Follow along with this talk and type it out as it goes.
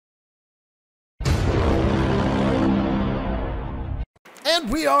And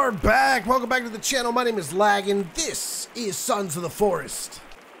we are back. Welcome back to the channel. My name is Lag, and this is Sons of the Forest.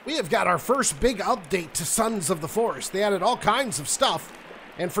 We have got our first big update to Sons of the Forest. They added all kinds of stuff.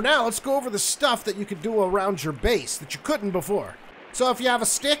 And for now, let's go over the stuff that you could do around your base that you couldn't before. So if you have a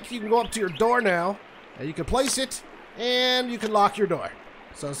stick, you can go up to your door now, and you can place it, and you can lock your door.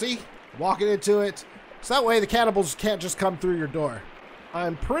 So see, walking into it. So that way the cannibals can't just come through your door.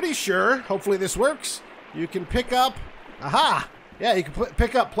 I'm pretty sure, hopefully this works, you can pick up, aha! Yeah, you can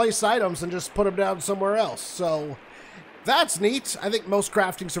pick up place items and just put them down somewhere else. So that's neat. I think most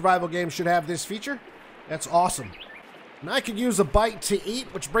crafting survival games should have this feature. That's awesome. And I could use a bite to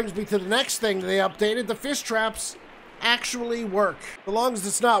eat, which brings me to the next thing that they updated. The fish traps actually work. As long as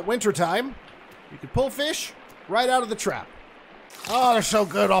it's not wintertime, you can pull fish right out of the trap. Oh, they're so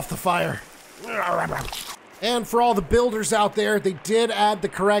good off the fire. And for all the builders out there, they did add the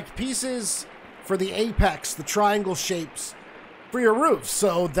correct pieces for the apex, the triangle shapes for your roofs.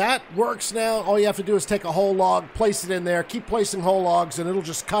 So that works now. All you have to do is take a whole log, place it in there, keep placing whole logs, and it'll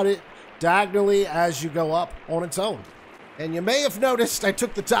just cut it diagonally as you go up on its own. And you may have noticed I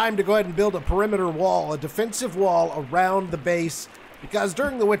took the time to go ahead and build a perimeter wall, a defensive wall around the base, because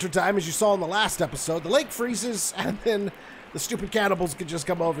during the wintertime, as you saw in the last episode, the lake freezes and then the stupid cannibals could just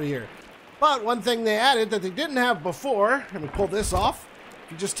come over here. But one thing they added that they didn't have before, let me pull this off.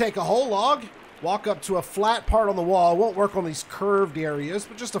 You just take a whole log, walk up to a flat part on the wall. It won't work on these curved areas,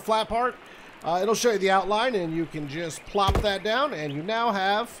 but just a flat part. It'll show you the outline, and you can just plop that down, and you now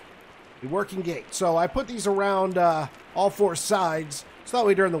have a working gate. So I put these around all four sides, so that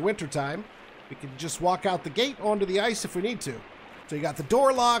way during the winter time, we can just walk out the gate onto the ice if we need to. So you got the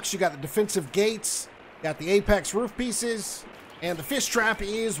door locks, you got the defensive gates, you got the apex roof pieces, and the fish trap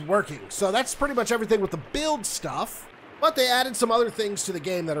is working. So that's pretty much everything with the build stuff. But they added some other things to the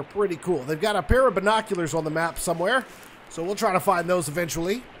game that are pretty cool. They've got a pair of binoculars on the map somewhere, so we'll try to find those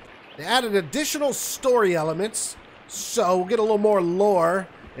eventually. They added additional story elements, so we'll get a little more lore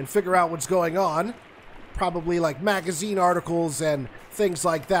and figure out what's going on. Probably like magazine articles and things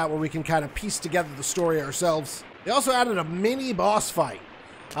like that where we can kind of piece together the story ourselves. They also added a mini boss fight.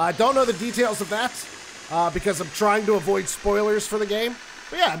 I don't know the details of that because I'm trying to avoid spoilers for the game.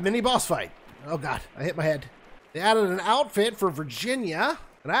 But yeah, mini boss fight. Oh God, I hit my head. They added an outfit for Virginia,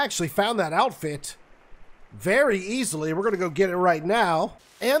 and I actually found that outfit very easily. We're going to go get it right now.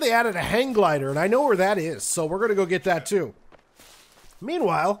 And they added a hang glider, and I know where that is, so we're going to go get that too.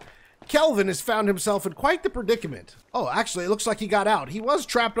 Meanwhile, Kelvin has found himself in quite the predicament. Oh, actually, it looks like he got out. He was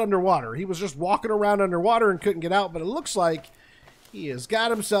trapped underwater. He was just walking around underwater and couldn't get out, but it looks like he has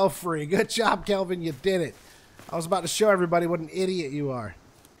got himself free. Good job, Kelvin. You did it. I was about to show everybody what an idiot you are.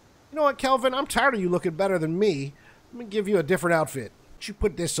 You know what, Kelvin? I'm tired of you looking better than me. Let me give you a different outfit. Why don't you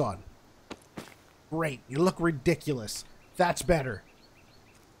put this on? Great. You look ridiculous. That's better.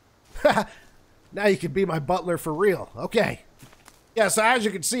 Now you can be my butler for real. Okay. Yeah, so as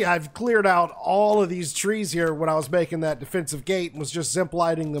you can see, I've cleared out all of these trees here when I was making that defensive gate and was just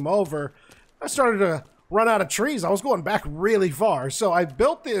zip-lining them over. I started to run out of trees. I was going back really far. So I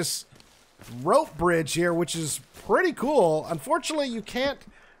built this rope bridge here, which is pretty cool. Unfortunately, you can't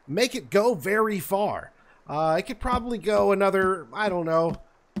make it go very far. It could probably go another, I don't know,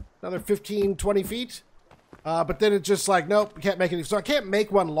 another 15, 20 feet. But then it's just like, nope, we can't make it. So I can't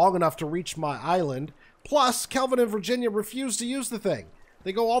make one long enough to reach my island. Plus, Kelvin and Virginia refuse to use the thing.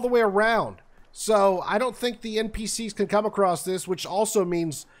 They go all the way around. So I don't think the NPCs can come across this, which also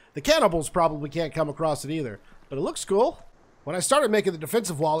means the cannibals probably can't come across it either. But it looks cool. When I started making the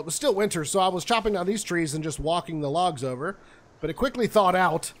defensive wall, it was still winter, so I was chopping down these trees and just walking the logs over. But it quickly thawed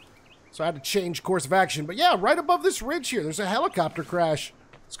out, so I had to change course of action. But yeah, right above this ridge here, there's a helicopter crash.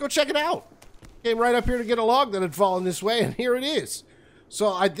 Let's go check it out. Came right up here to get a log that had fallen this way, and here it is.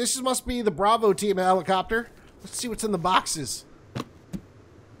 So this must be the Bravo team helicopter. Let's see what's in the boxes.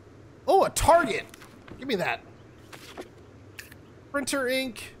 Oh, a target. Give me that. Printer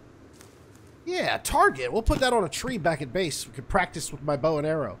ink. Yeah, target. We'll put that on a tree back at base. We could practice with my bow and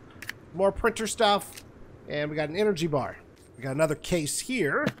arrow. More printer stuff. And we got an energy bar. We got another case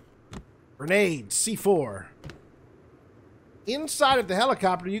here. Grenade, C4. Inside of the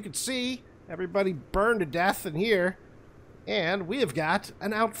helicopter, you can see everybody burned to death in here. And we have got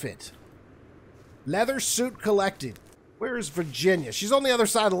an outfit. Leather suit collected. Where is Virginia? She's on the other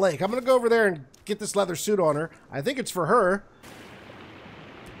side of the lake. I'm going to go over there and get this leather suit on her. I think it's for her.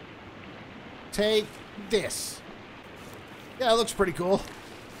 Take this. Yeah, it looks pretty cool.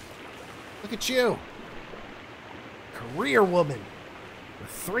 Look at you. Career woman. With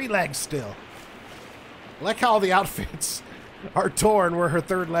 3 legs still. I like how all the outfits are torn where her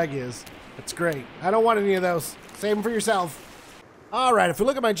 3rd leg is. That's great. I don't want any of those. Save them for yourself. All right, if we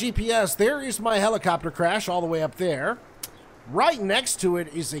look at my GPS, there is my helicopter crash all the way up there. Right next to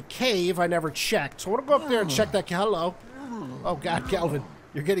it is a cave I never checked. So I want to go up there and check that. Hello. Oh, God, Kelvin,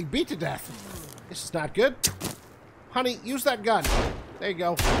 you're getting beat to death. This is not good. Honey, use that gun. There you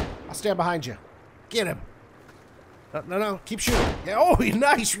go. I'll stand behind you. Get him. No. Keep shooting. Yeah, oh,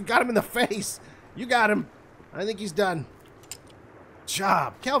 nice. You got him in the face. You got him. I think he's done.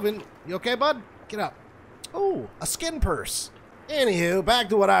 Job. Kelvin, you okay, bud? Get up. Oh, a skin purse. Anywho, back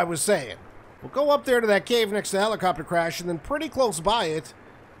to what I was saying. We'll go up there to that cave next to the helicopter crash, and then pretty close by it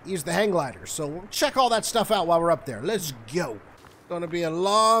is the hang glider. So we'll check all that stuff out while we're up there. Let's go. It's going to be a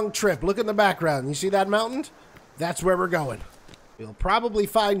long trip. Look in the background. You see that mountain? That's where we're going. We'll probably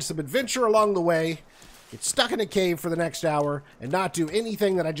find some adventure along the way, get stuck in a cave for the next hour, and not do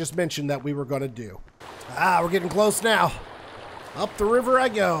anything that I just mentioned that we were going to do. We're getting close now. Up the river I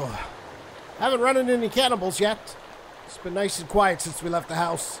go. Haven't run into any cannibals yet. It's been nice and quiet since we left the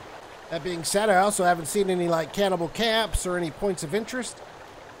house. That being said, I also haven't seen any like cannibal camps or any points of interest.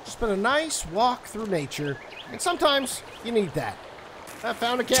 Just been a nice walk through nature, and sometimes you need that. I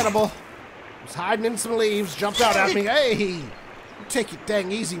found a cannibal. Was hiding in some leaves, jumped out at me. Hey, you take it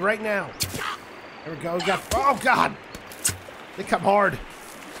dang easy right now. There we go. We got. Oh God, they come hard.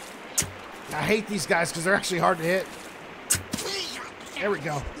 I hate these guys because they're actually hard to hit. There we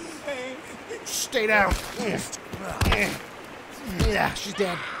go. Stay down. Yeah, she's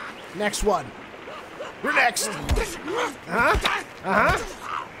dead. Next one. We're next.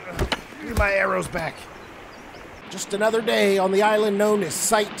 Give my arrows back. Just another day on the island known as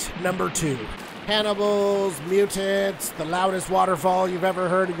Site Number 2. Cannibals, mutants, the loudest waterfall you've ever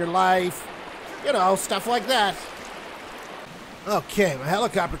heard in your life. You know, stuff like that. Okay, my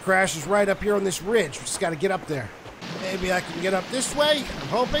helicopter crash is right up here on this ridge. We just got to get up there. Maybe I can get up this way. I'm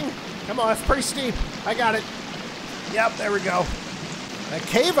hoping. Come on, it's pretty steep. I got it. Yep, there we go. That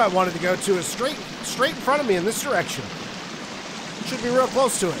cave I wanted to go to is straight in front of me in this direction. Should be real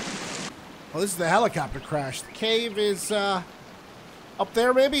close to it. Oh, this is the helicopter crash. The cave is up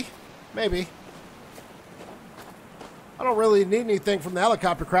there, maybe? Maybe. I don't really need anything from the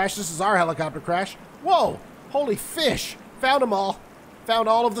helicopter crash. This is our helicopter crash. Whoa! Holy fish! Found them all. Found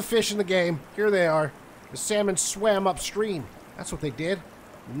all of the fish in the game. Here they are. The salmon swam upstream. That's what they did.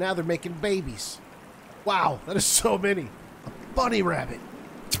 And now they're making babies. Wow, that is so many. A bunny rabbit.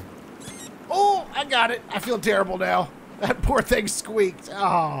 Oh, I got it. I feel terrible now. That poor thing squeaked.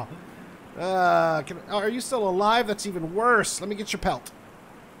 Oh. Are you still alive? That's even worse. Let me get your pelt.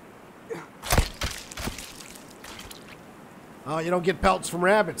 Oh, you don't get pelts from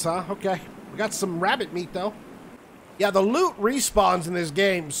rabbits, huh? Okay. We got some rabbit meat, though. Yeah, the loot respawns in this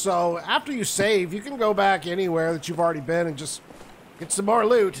game, so after you save, you can go back anywhere that you've already been and just get some more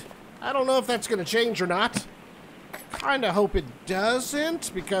loot. I don't know if that's going to change or not. Kind of hope it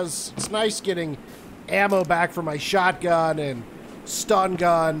doesn't, because it's nice getting ammo back for my shotgun and stun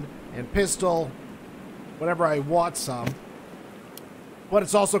gun and pistol whenever I want some. But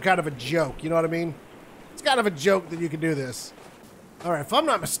it's also kind of a joke, you know what I mean? It's kind of a joke that you can do this. All right, if I'm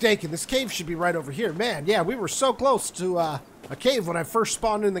not mistaken, this cave should be right over here. Man, yeah, we were so close to a cave when I first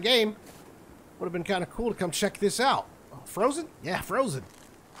spawned in the game. Would have been kind of cool to come check this out. Oh, frozen? Yeah, frozen.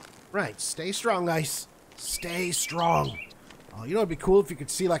 Right, stay strong, ice. Stay strong. Oh, you know, it'd be cool if you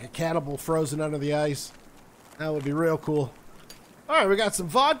could see like a cannibal frozen under the ice. That would be real cool. All right, we got some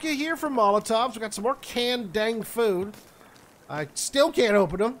vodka here from Molotovs. We got some more canned dang food. I still can't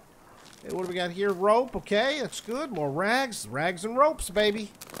open them. Hey, what do we got here? Rope, okay, that's good. More rags. Rags and ropes, baby.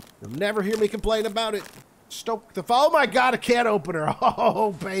 You'll never hear me complain about it. Stoke the... Oh, my God, a can opener.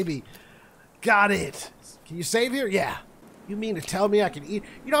 Oh, baby. Got it. Can you save here? Yeah. You mean to tell me I can eat?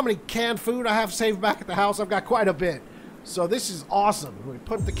 You know how many canned food I have saved back at the house? I've got quite a bit. So this is awesome. We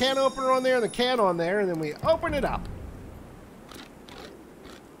put the can opener on there and the can on there, and then we open it up.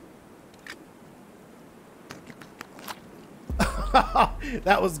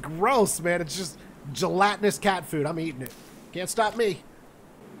 That was gross, man. It's just gelatinous cat food. I'm eating it. Can't stop me.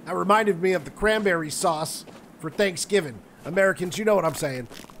 That reminded me of the cranberry sauce for Thanksgiving. Americans, you know what I'm saying.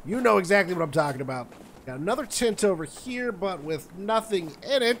 You know exactly what I'm talking about. Got another tent over here, but with nothing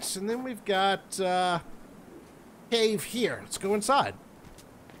in it. And then we've got cave here. Let's go inside.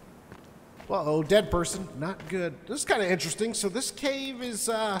 Uh-oh, dead person. Not good. This is kind of interesting. So this cave is...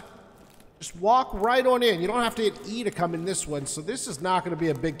 just walk right on in. You don't have to hit E to come in this one, so this is not going to be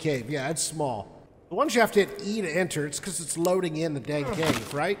a big cave. Yeah, it's small. The ones you have to hit E to enter, it's because it's loading in the dang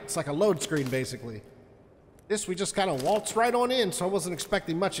cave, right? It's like a load screen, basically. This, we just kind of waltz right on in, so I wasn't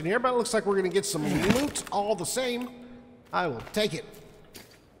expecting much in here, but it looks like we're going to get some loot all the same. I will take it.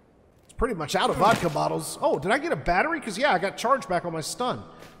 It's pretty much out of vodka bottles. Oh, did I get a battery? Because, yeah, I got charged back on my stun.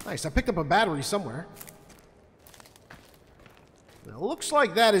 Nice, I picked up a battery somewhere. Now, looks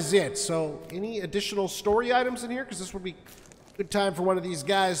like that is it. So, any additional story items in here? Because this would be a good time for one of these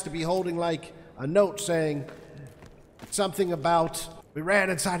guys to be holding, like, a note saying something about, we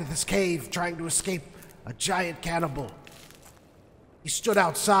ran inside of this cave trying to escape a giant cannibal. He stood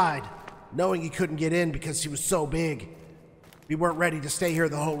outside, knowing he couldn't get in because he was so big. We weren't ready to stay here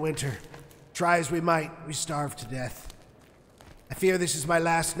the whole winter. Try as we might, we starved to death. I fear this is my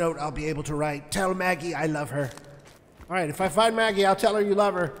last note I'll be able to write. Tell Maggie I love her. All right, if I find Maggie, I'll tell her you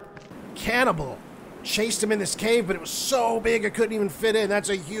love her. Cannibal. Chased him in this cave, but it was so big I couldn't even fit in. That's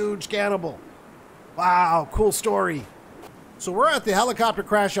a huge cannibal. Wow, cool story. So we're at the helicopter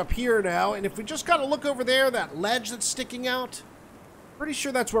crash up here now, and if we just kind of look over there, that ledge that's sticking out, pretty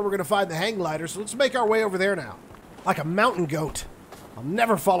sure that's where we're going to find the hang glider, so let's make our way over there now. Like a mountain goat. I'll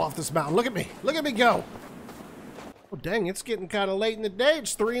never fall off this mountain. Look at me. Look at me go. Oh, dang, it's getting kind of late in the day.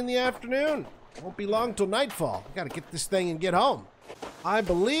 It's 3 in the afternoon. Won't be long till nightfall. Got to get this thing and get home. I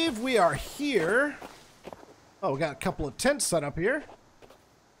believe we are here. Oh, we got a couple of tents set up here.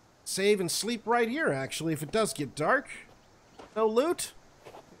 Save and sleep right here, actually, if it does get dark. No loot?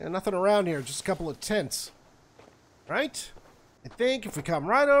 Yeah, nothing around here. Just a couple of tents. Right? I think if we come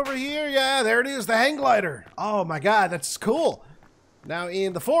right over here, yeah, there it is, the hang glider. Oh my god, that's cool. Now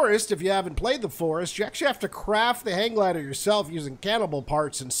in the forest, if you haven't played the forest, you actually have to craft the hang glider yourself using cannibal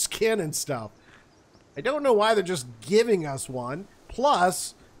parts and skin and stuff. I don't know why they're just giving us one.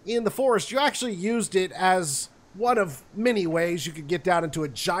 Plus, in the forest, you actually used it as one of many ways you could get down into a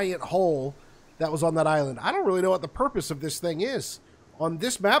giant hole that was on that island. I don't really know what the purpose of this thing is on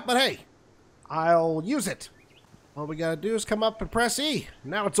this map, but hey, I'll use it. All we gotta do is come up and press E.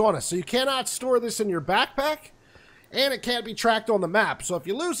 Now it's on us. So you cannot store this in your backpack, and it can't be tracked on the map. So if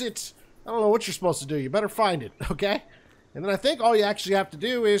you lose it, I don't know what you're supposed to do. You better find it, okay? And then I think all you actually have to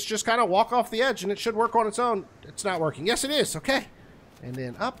do is just kind of walk off the edge, and it should work on its own. It's not working. Yes, it is. Okay. And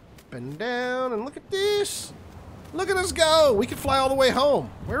then up and down, and look at this. Look at us go. We can fly all the way home.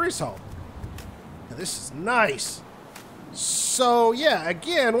 Where is home? Now, this is nice. So, yeah,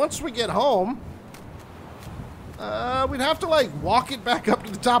 again, once we get home, we'd have to, like, walk it back up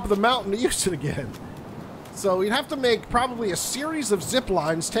to the top of the mountain to use it again. So we'd have to make probably a series of zip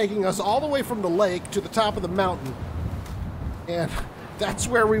lines taking us all the way from the lake to the top of the mountain. And that's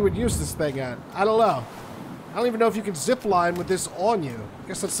where we would use this thing at. I don't know. I don't even know if you can zip line with this on you. I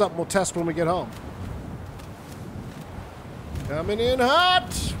guess that's something we'll test when we get home. Coming in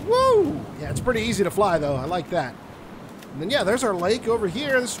hot! Woo! Yeah, it's pretty easy to fly, though. I like that. And then, yeah, there's our lake over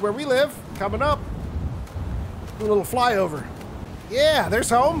here. This is where we live. Coming up. Do a little flyover. Yeah, there's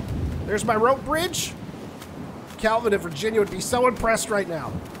home. There's my rope bridge. Calvin in Virginia would be so impressed right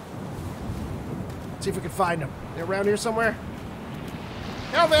now. Let's see if we can find him. They're around here somewhere.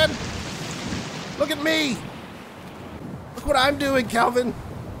 Calvin! Look at me! Look what I'm doing, Calvin!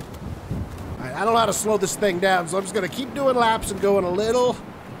 Alright, I don't know how to slow this thing down, so I'm just going to keep doing laps and going a little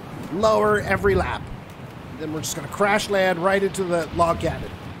lower every lap. Then we're just going to crash land right into the log cabin.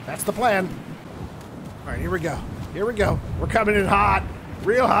 That's the plan. Alright, here we go. Here we go. We're coming in hot.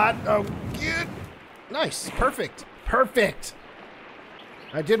 Real hot. Oh, good. Nice. Perfect. Perfect.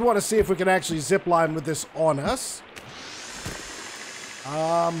 I did want to see if we can actually zip line with this on us.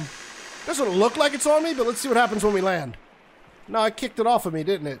 Doesn't look like it's on me, but let's see what happens when we land. No, it kicked it off of me,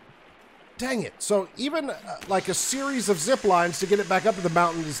 didn't it? Dang it. So even like a series of zip lines to get it back up to the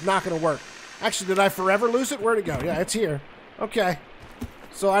mountain is not going to work. Actually, did I forever lose it? Where'd it go? Yeah, it's here. Okay.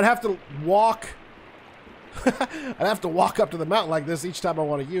 So I'd have to walk... I'd have to walk up to the mountain like this each time I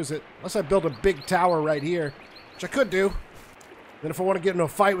want to use it. Unless I build a big tower right here, which I could do. Then if I want to get into a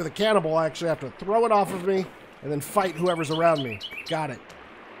fight with a cannibal, I actually have to throw it off of me and then fight whoever's around me. Got it.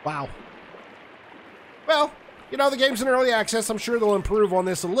 Wow. Well, you know, the game's in early access. I'm sure they'll improve on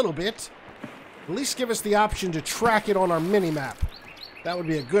this a little bit. At least give us the option to track it on our mini-map. That would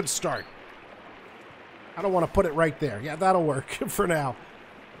be a good start. I don't want to put it right there. Yeah, that'll work for now.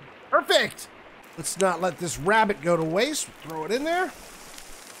 Perfect! Let's not let this rabbit go to waste. Throw it in there.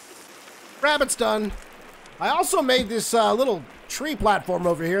 Rabbit's done. I also made this little tree platform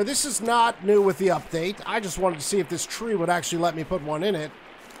over here. This is not new with the update. I just wanted to see if this tree would actually let me put one in it.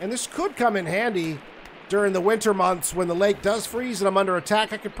 And this could come in handy during the winter months when the lake does freeze and I'm under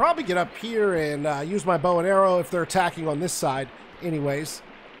attack. I could probably get up here and use my bow and arrow if they're attacking on this side. Anyways,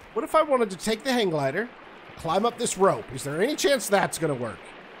 what if I wanted to take the hang glider, climb up this rope? Is there any chance that's going to work?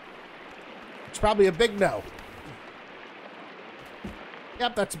 It's probably a big no.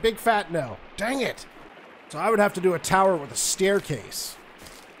 Yep, that's a big fat no. Dang it. So I would have to do a tower with a staircase.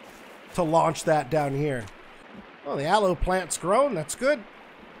 to launch that down here. Oh, the aloe plant's grown. That's good.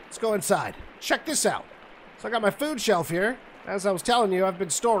 Let's go inside. Check this out. So I got my food shelf here. As I was telling you, I've been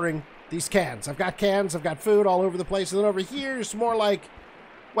storing these cans. I've got cans, I've got food all over the place. And then over here is more like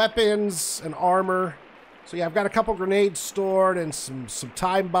weapons and armor. So yeah, I've got a couple grenades stored and some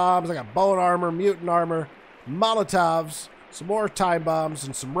time bombs. I got bone armor, mutant armor, Molotovs, some more time bombs,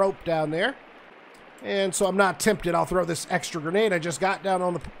 and some rope down there. And so I'm not tempted. I'll throw this extra grenade I just got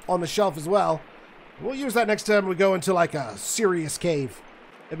down on the shelf as well. We'll use that next time we go into like a serious cave.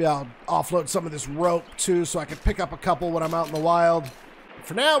 Maybe I'll offload some of this rope too so I can pick up a couple when I'm out in the wild. But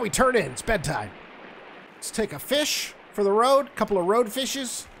for now, we turn in. It's bedtime. Let's take a fish for the road. A couple of road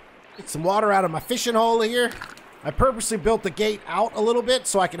fishes. Get some water out of my fishing hole here. I purposely built the gate out a little bit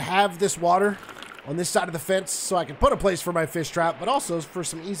so I can have this water on this side of the fence so I can put a place for my fish trap, but also for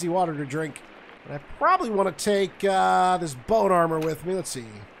some easy water to drink. And I probably want to take this bone armor with me. Let's see.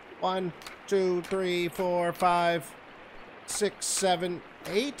 1, 2, 3, 4, 5, 6, 7,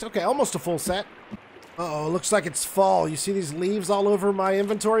 8. Okay, almost a full set. Uh-oh, looks like it's fall. You see these leaves all over my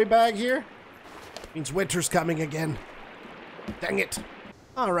inventory bag here? Means winter's coming again. Dang it.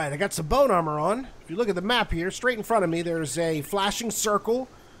 All right, I got some bone armor on. If you look at the map here, straight in front of me, there's a flashing circle,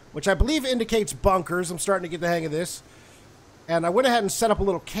 which I believe indicates bunkers. I'm starting to get the hang of this. And I went ahead and set up a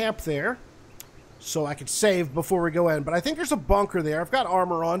little camp there so I could save before we go in. But I think there's a bunker there. I've got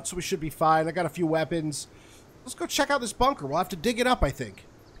armor on, so we should be fine. I got a few weapons. Let's go check out this bunker. We'll have to dig it up, I think,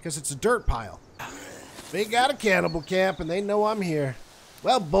 because it's a dirt pile. They got a cannibal camp, and they know I'm here.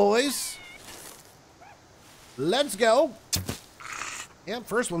 Well, boys, let's go. Yep,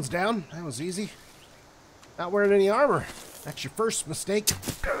 first one's down. That was easy. Not wearing any armor. That's your first mistake.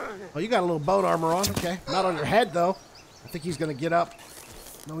 Oh, you got a little bone armor on. Okay. Not on your head, though. I think he's going to get up.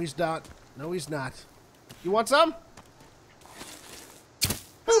 No, he's not. No, he's not. You want some?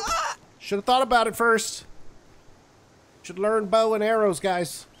 Should have thought about it first. Should learn bow and arrows,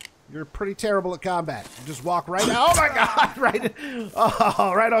 guys. You're pretty terrible at combat. You just walk right out. Oh, my God. Right.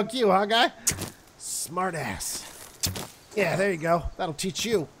 Oh, right on cue, huh, guy? Smart ass. Yeah, there you go. That'll teach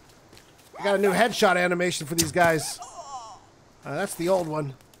you. I got a new headshot animation for these guys. That's the old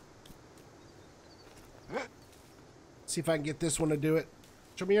one. See if I can get this one to do it.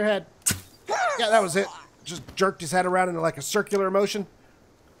 Show me your head. Yeah, that was it. Just jerked his head around into like a circular motion.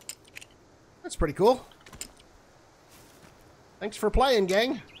 That's pretty cool. Thanks for playing,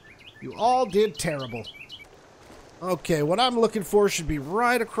 gang. You all did terrible. Okay, what I'm looking for should be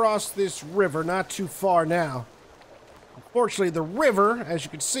right across this river, not too far now. Unfortunately, the river, as you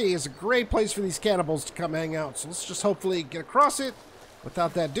can see, is a great place for these cannibals to come hang out. So let's just hopefully get across it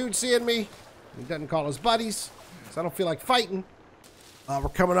without that dude seeing me. He doesn't call his buddies, so I don't feel like fighting. We're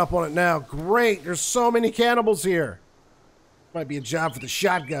coming up on it now. Great, there's so many cannibals here. Might be a job for the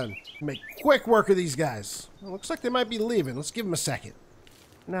shotgun. Make quick work of these guys. Well, looks like they might be leaving. Let's give them a second.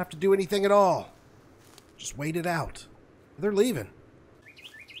 Don't have to do anything at all. Just wait it out. They're leaving.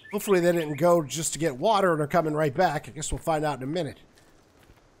 Hopefully they didn't go just to get water and are coming right back. I guess we'll find out in a minute.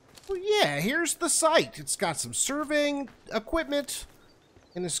 Well, yeah, here's the site. It's got some surveying equipment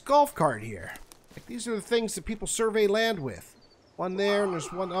and this golf cart here. Like, these are the things that people survey land with. One there, and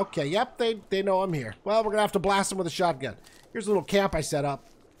there's one. Okay, yep, they know I'm here. Well, we're going to have to blast them with a shotgun. Here's a little camp I set up.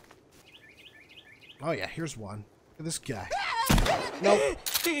 Oh, yeah, here's one. Look at this guy. Nope.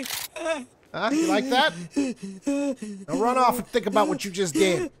 Huh? You like that? Now run off and think about what you just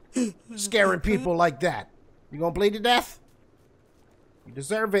did. Scaring people like that. You gonna bleed to death? You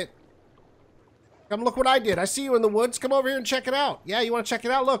deserve it. Come look what I did. I see you in the woods. Come over here and check it out. Yeah, you want to check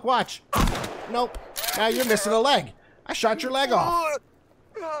it out? Look, watch. Nope. Now you're missing a leg. I shot your leg off.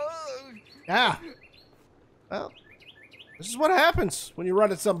 Yeah. Well, this is what happens when you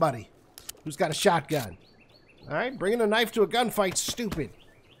run at somebody who's got a shotgun. All right, bringing a knife to a gunfight's stupid.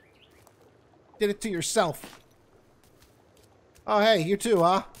 Did it to yourself. Oh, hey, you too,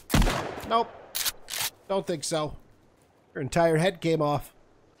 huh? Nope. Don't think so. Your entire head came off.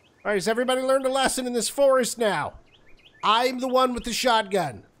 All right, has everybody learned a lesson in this forest now? I'm the one with the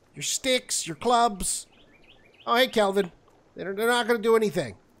shotgun. Your sticks, your clubs. Oh, hey, Kelvin. They're not going to do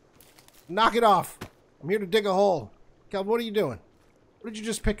anything. Knock it off. I'm here to dig a hole. Kelvin, what are you doing? What did you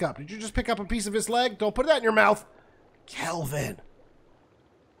just pick up? Did you just pick up a piece of his leg? Don't put that in your mouth. Kelvin.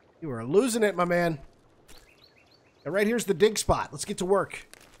 You are losing it, my man. And right here's the dig spot. Let's get to work.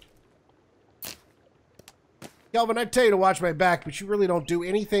 Kelvin, I'd tell you to watch my back, but you really don't do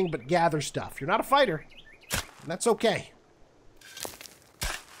anything but gather stuff. You're not a fighter. And that's okay.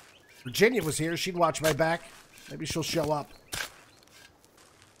 Virginia was here. She'd watch my back. Maybe she'll show up.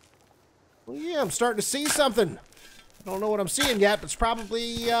 Well, yeah, I'm starting to see something. I don't know what I'm seeing yet, but it's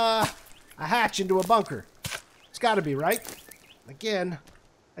probably a hatch into a bunker. It's got to be, right? Again,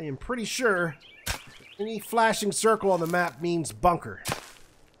 I am pretty sure any flashing circle on the map means bunker.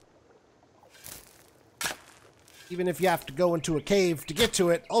 Even if you have to go into a cave to get to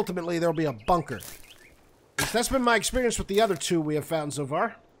it, ultimately there'll be a bunker. At least that's been my experience with the other two we have found so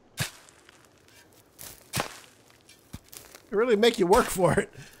far. They really make you work for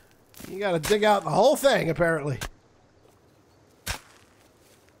it. You gotta dig out the whole thing, apparently.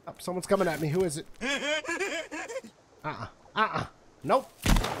 Oh, someone's coming at me. Who is it? Nope.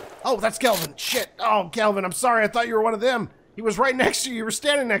 Oh, that's Kelvin. Shit. Oh, Kelvin, I'm sorry. I thought you were one of them. He was right next to you. You were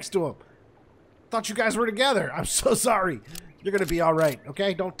standing next to him. Thought you guys were together. I'm so sorry. You're gonna be all right,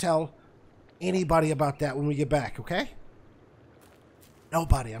 okay? Don't tell anybody about that when we get back, okay?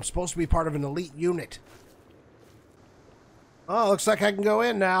 Nobody. I'm supposed to be part of an elite unit. Oh, looks like I can go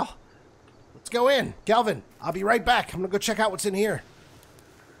in now. Let's go in. Kelvin, I'll be right back. I'm gonna go check out what's in here.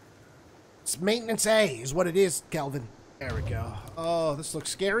 It's maintenance A is what it is, Kelvin. There we go. Oh, this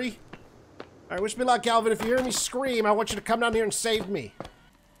looks scary. All right, wish me luck, Kelvin. If you hear me scream, I want you to come down here and save me.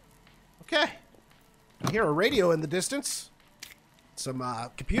 Okay. I hear a radio in the distance. Some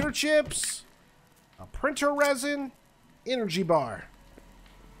computer chips. A printer resin. Energy bar.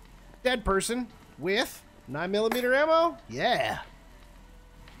 Dead person with 9mm ammo? Yeah.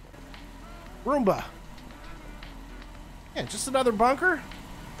 Roomba. Yeah, just another bunker.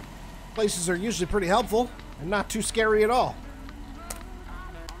 Places are usually pretty helpful and not too scary at all.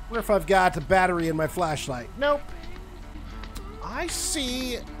 Wonder if I've got a battery in my flashlight. Nope. I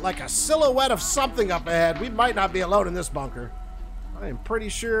see like a silhouette of something up ahead. We might not be alone in this bunker. I am pretty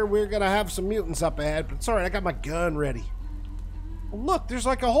sure we're gonna have some mutants up ahead, but it's alright, I got my gun ready. Well, look, there's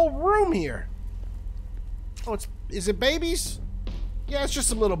like a whole room here. Oh, is it babies? Yeah, it's just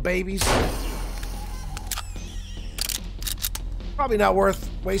some little babies. Probably not worth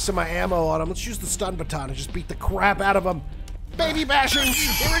wasting my ammo on them. Let's use the stun baton and just beat the crap out of them. Baby bashing!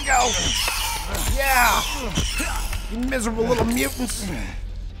 Here we go! Yeah! You miserable little mutants!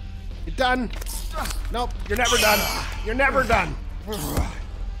 You done? Nope, you're never done. You're never done.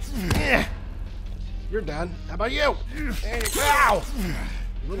 Yeah. You're done. How about you? There you go!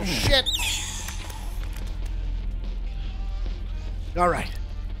 Little shit. Alright.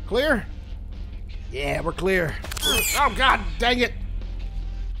 Clear? Yeah, we're clear. Oh, God, dang it.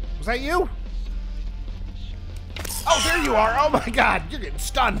 Was that you? Oh, there you are. Oh, my God. You're getting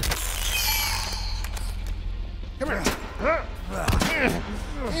stunned. Come here.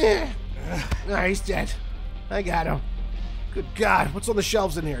 Oh, he's dead. I got him. Good God. What's on the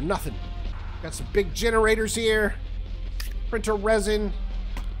shelves in here? Nothing. Got some big generators here. Printer resin.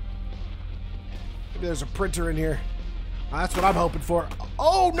 Maybe there's a printer in here. That's what I'm hoping for.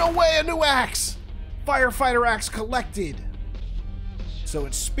 Oh, no way. A new axe. Firefighter axe collected. So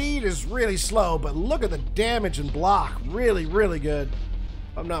its speed is really slow, but look at the damage and block. Really, really good.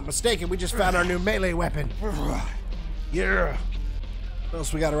 If I'm not mistaken, we just found our new melee weapon. Yeah. What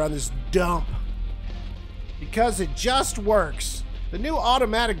else we got around this dump? Because it just works. The new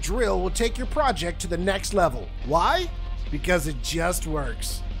automatic drill will take your project to the next level. Why? Because it just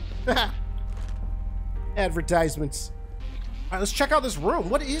works. Advertisements. All right, let's check out this room.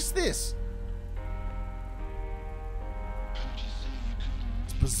 What is this?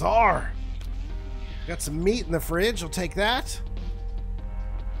 It's bizarre. Got some meat in the fridge. I'll take that.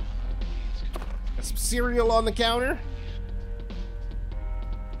 Got some cereal on the counter.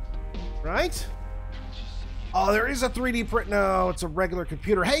 Right? Oh, there is a 3D print. No, it's a regular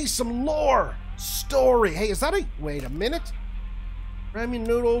computer. Hey, some lore. Story. Hey, is that a... Wait a minute. Ramen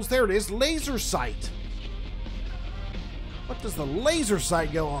noodles. There it is. Laser sight. What does the laser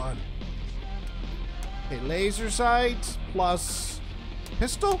sight go on? Okay, laser sight plus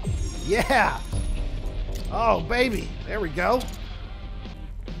pistol? Yeah. Oh, baby. There we go.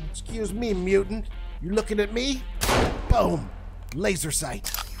 Excuse me, mutant. You looking at me? Boom. Laser sight.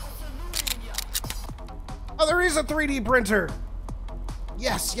 Oh, there is a 3D printer.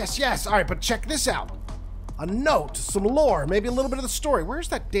 Yes, yes, yes. All right, but check this out. A note, some lore, maybe a little bit of the story. Where's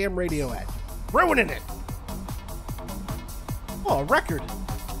that damn radio at? Ruining it. Oh, a record.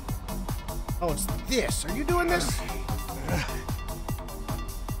 Oh, it's this. Are you doing this?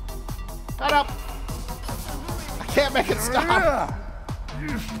 Shut up. I can't make it stop.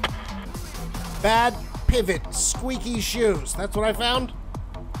 Bad pivot, squeaky shoes. That's what I found?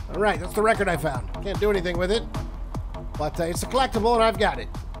 All right, that's the record I found. Can't do anything with it. But it's a collectible and I've got it.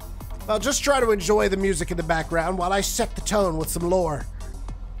 Well, just try to enjoy the music in the background while I set the tone with some lore.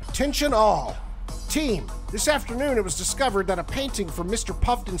 Attention all. Team, this afternoon it was discovered that a painting from Mr.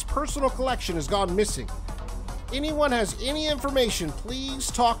 Puffton's personal collection has gone missing. anyone has any information,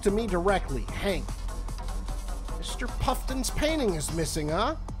 please talk to me directly. Hank. Mr. Puffton's painting is missing,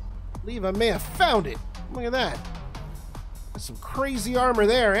 huh? I believe I may have found it. Look at that. There's some crazy armor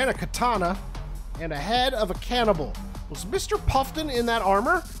there, and a katana, and a head of a cannibal. Was Mr. Puffton in that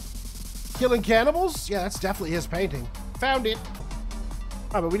armor? Killing cannibals? Yeah, that's definitely his painting. Found it.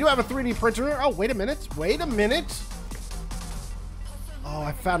 All right, but we do have a 3D printer. Oh, wait a minute. Wait a minute. Oh,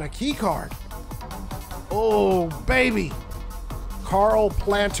 I found a key card. Oh, baby. Carl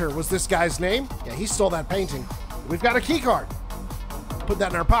Planter was this guy's name. Yeah, he stole that painting. We've got a key card. Put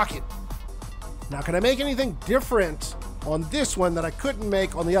that in our pocket. Now, can I make anything different on this one that I couldn't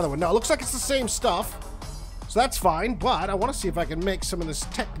make on the other one? No, it looks like it's the same stuff. So that's fine, but I want to see if I can make some of this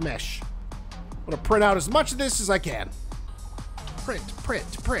tech mesh. I'm going to print out as much of this as I can. Print.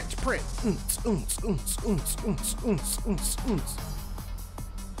 Print. Print. Print.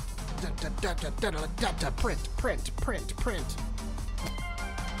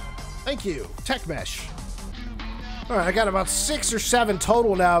 Thank you. Tech mesh. All right, I got about 6 or 7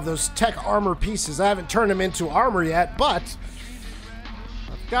 total now of those tech armor pieces. I haven't turned them into armor yet, but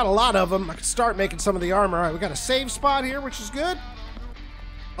I've got a lot of them. I can start making some of the armor. All right, we got a save spot here, which is good.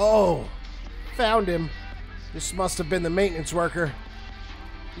 Oh, found him. This must have been the maintenance worker.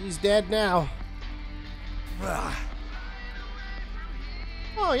 He's dead now. Ugh.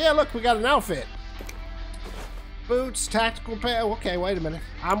 Oh, yeah, look, we got an outfit. Boots, tactical pants. Okay, wait a minute.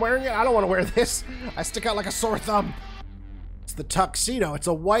 I'm wearing it. I don't want to wear this. I stick out like a sore thumb. It's the tuxedo. It's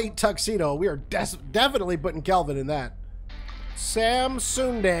a white tuxedo. We are definitely putting Kelvin in that. Sam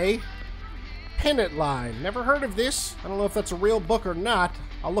Sunday Pennant Line. Never heard of this. I don't know if that's a real book or not.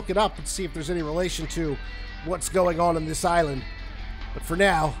 I'll look it up and see if there's any relation to what's going on in this island. But for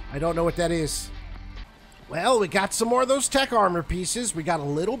now, I don't know what that is. Well, we got some more of those tech armor pieces. We got a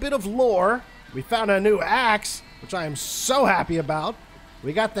little bit of lore. We found a new axe, which I am so happy about.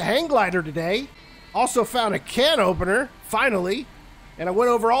 We got the hang glider today. Also found a can opener, finally. And I went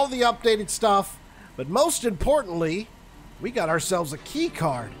over all the updated stuff. But most importantly, we got ourselves a key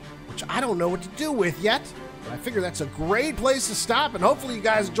card, which I don't know what to do with yet. But I figure that's a great place to stop. And hopefully you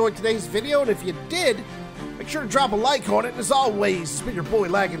guys enjoyed today's video. And if you did, make sure to drop a like on it. And as always, it's been your boy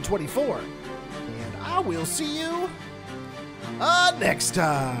Laggin24. And I will see you next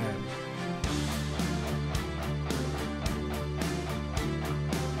time.